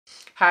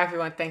Hi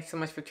everyone, thanks so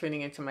much for tuning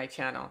into my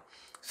channel.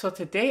 So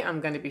today I'm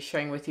going to be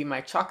sharing with you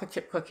my chocolate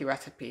chip cookie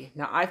recipe.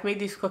 Now I've made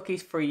these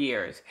cookies for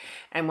years,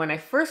 and when I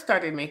first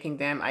started making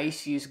them I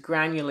used to use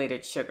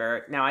granulated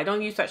sugar. Now I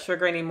don't use that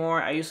sugar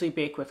anymore. I usually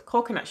bake with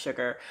coconut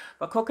sugar,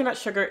 but coconut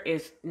sugar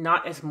is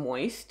not as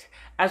moist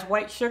as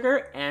white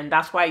sugar, and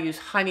that's why I use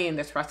honey in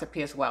this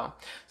recipe as well.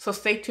 So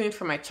stay tuned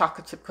for my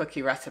chocolate chip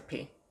cookie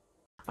recipe.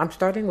 I'm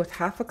starting with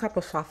half a cup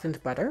of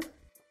softened butter,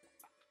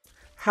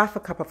 half a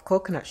cup of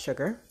coconut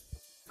sugar,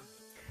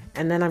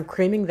 and then I'm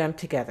creaming them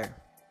together.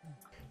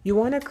 You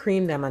want to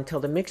cream them until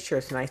the mixture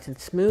is nice and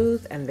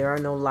smooth and there are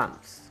no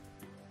lumps.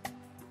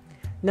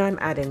 Now I'm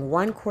adding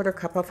 1/4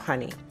 cup of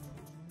honey.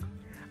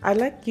 I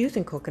like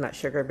using coconut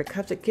sugar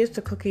because it gives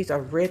the cookies a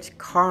rich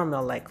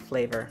caramel-like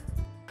flavor.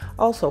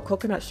 Also,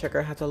 coconut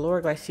sugar has a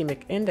lower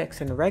glycemic index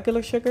than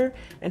regular sugar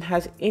and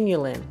has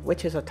inulin,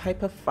 which is a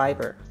type of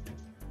fiber.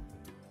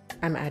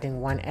 I'm adding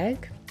 1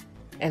 egg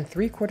and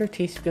 3/4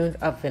 teaspoons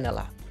of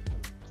vanilla.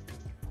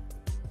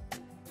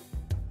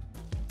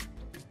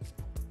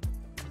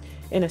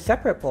 In a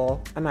separate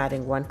bowl, I'm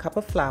adding 1 cup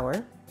of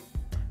flour,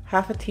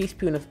 half a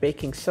teaspoon of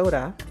baking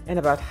soda, and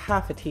about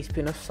half a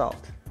teaspoon of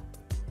salt.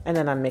 And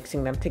then I'm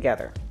mixing them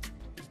together.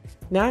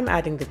 Now I'm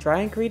adding the dry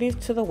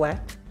ingredients to the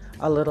wet,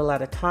 a little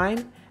at a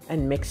time,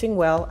 and mixing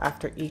well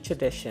after each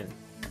addition.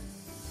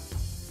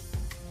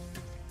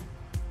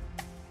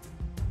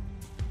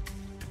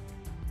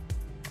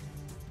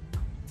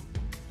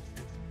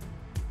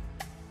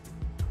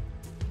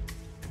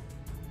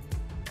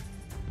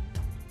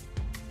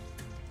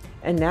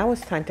 And now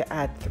it's time to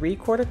add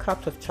 3/4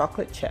 cups of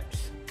chocolate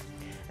chips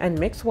and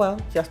mix well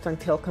just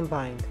until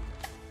combined.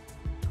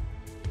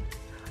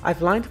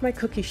 I've lined my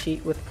cookie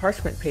sheet with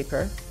parchment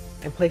paper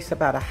and placed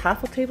about a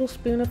half a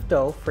tablespoon of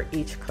dough for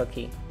each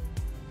cookie.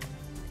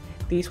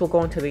 These will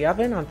go into the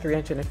oven on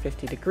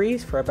 350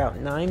 degrees for about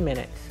 9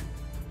 minutes.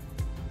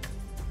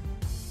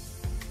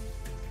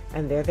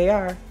 And there they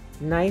are,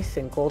 nice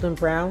and golden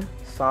brown,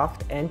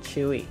 soft and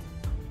chewy.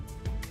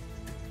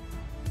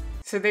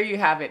 So there you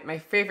have it, my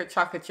favorite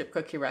chocolate chip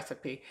cookie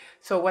recipe.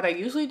 So what I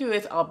usually do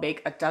is I'll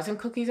bake a dozen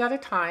cookies at a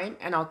time,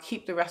 and I'll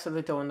keep the rest of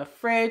the dough in the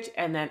fridge,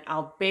 and then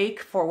I'll bake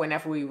for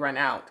whenever we run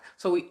out.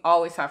 So we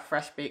always have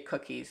fresh baked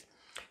cookies.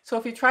 So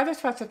if you try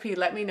this recipe,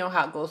 let me know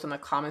how it goes in the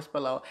comments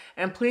below,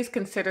 and please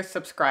consider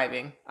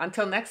subscribing.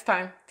 Until next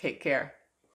time, take care.